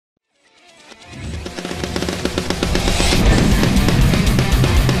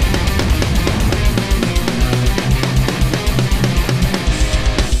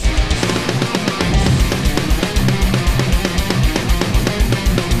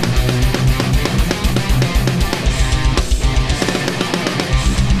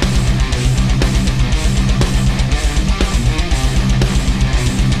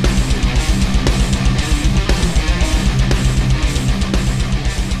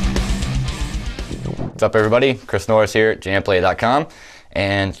What's up, everybody? Chris Norris here at JamPlay.com,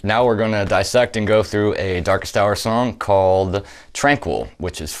 and now we're going to dissect and go through a Darkest Hour song called Tranquil,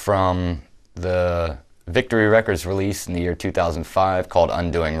 which is from the Victory Records release in the year 2005 called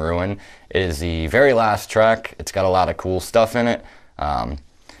Undoing Ruin. It is the very last track. It's got a lot of cool stuff in it.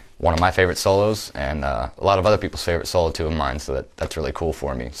 One of my favorite solos, and a lot of other people's favorite solo too of mine, so that's really cool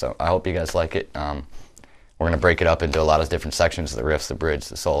for me. So I hope you guys like it. We're going to break it up into a lot of different sections, the riffs, the bridge,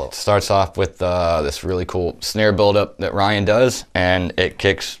 the solo. It starts off with this really cool snare buildup that Ryan does, and it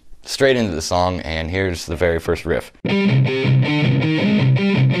kicks straight into the song, and here's the very first riff.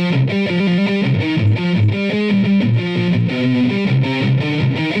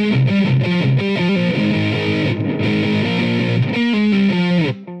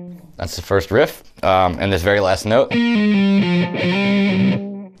 That's the first riff, and this very last note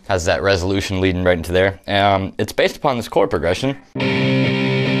has that resolution leading right into there. It's based upon this chord progression.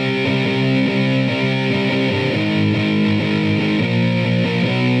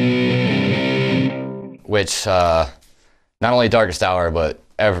 Which not only Darkest Hour, but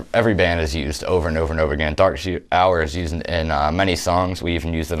every band has used over and over and over again. Darkest Hour is used in many songs. We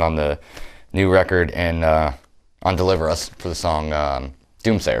even used it on the new record and on Deliver Us for the song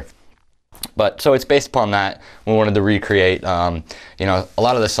Doomsayer. But so it's based upon that. We wanted to recreate, you know, a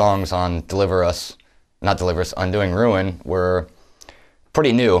lot of the songs on Undoing Ruin were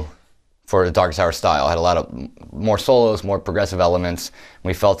pretty new for the Darkest Hour style. It had a lot of more solos, more progressive elements.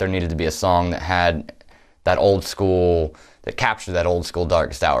 We felt there needed to be a song that had that old school, that captured that old school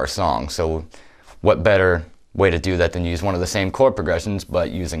Darkest Hour song. So what better way to do that than use one of the same chord progressions,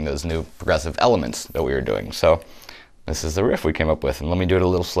 but using those new progressive elements that we were doing. So this is the riff we came up with, and let me do it a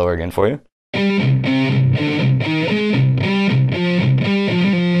little slower again for you.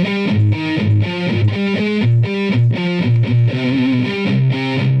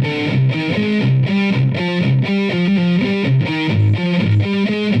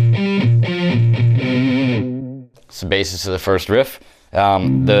 It's the basis of the first riff.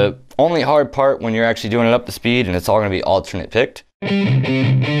 The only hard part when you're actually doing it up to speed, and it's all going to be alternate picked,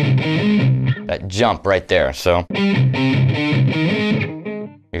 that jump right there. So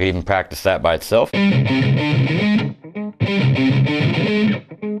you could even practice that by itself. And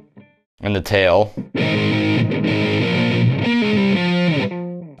the tail.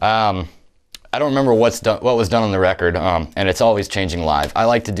 I don't remember what was done on the record, and it's always changing live. I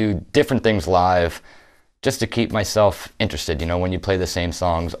like to do different things live just to keep myself interested. You know, when you play the same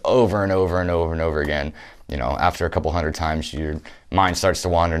songs over and over and over and over again, you know, after a couple hundred times, your mind starts to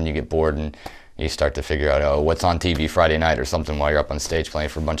wander and you get bored, and you start to figure out, oh, what's on TV Friday night or something while you're up on stage playing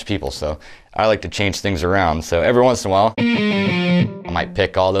for a bunch of people. So I like to change things around. So every once in a while, I might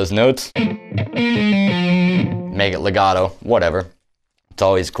pick all those notes, make it legato, whatever. It's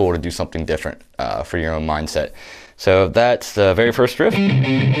always cool to do something different for your own mindset. So that's the very first riff.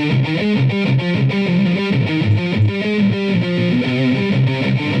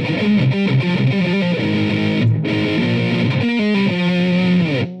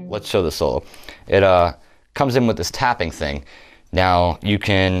 Let's show the solo. It comes in with this tapping thing. Now you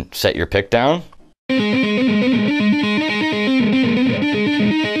can set your pick down,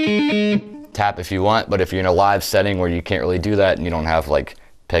 tap if you want, but if you're in a live setting where you can't really do that and you don't have like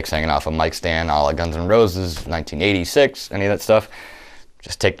picks hanging off a mic stand a la Guns N' Roses, 1986, any of that stuff,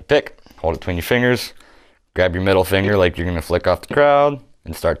 just take the pick, hold it between your fingers, grab your middle finger like you're gonna flick off the crowd,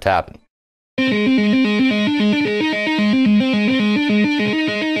 and start tapping.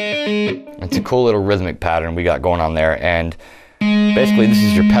 It's a cool little rhythmic pattern we got going on there, and basically this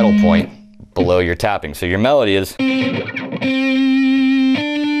is your pedal point below your tapping. So your melody is,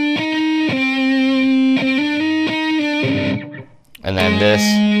 and then this.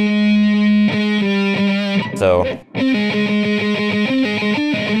 So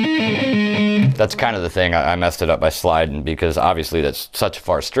that's kind of the thing. I messed it up by sliding because obviously that's such a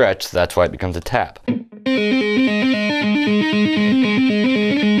far stretch. That's why it becomes a tap.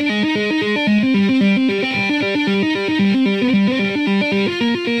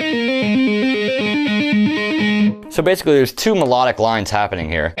 So basically there's two melodic lines happening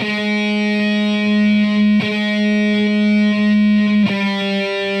here.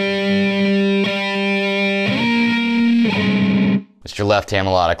 It's your left hand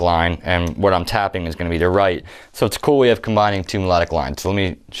melodic line, and what I'm tapping is going to be the right. So it's a cool way of combining two melodic lines. So let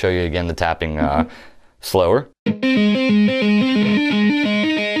me show you again the tapping slower.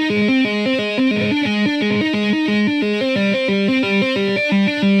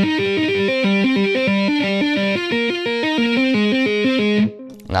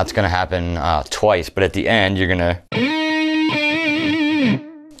 And that's going to happen twice, but at the end you're going to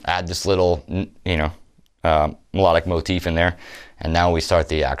add this little, melodic motif in there. And now we start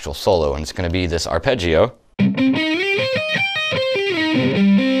the actual solo, and it's going to be this arpeggio.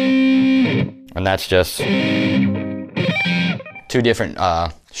 And that's just two different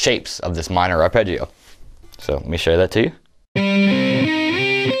shapes of this minor arpeggio. So let me show that to you.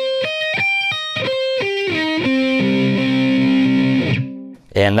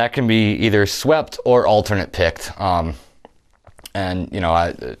 And that can be either swept or alternate picked. And you know,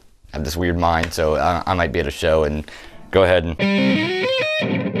 I have this weird mind, so I might be at a show and go ahead and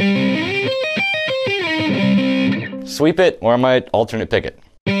sweep it, or I might alternate pick it.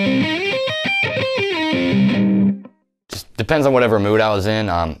 Just depends on whatever mood I was in,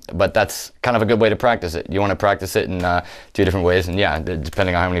 but that's kind of a good way to practice it. You want to practice it in two different ways, and yeah,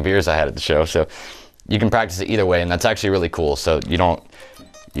 depending on how many beers I had at the show. So you can practice it either way, and that's actually really cool. So you don't,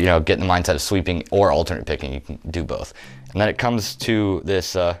 get in the mindset of sweeping or alternate picking. You can do both. And then it comes to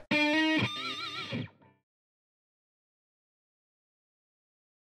this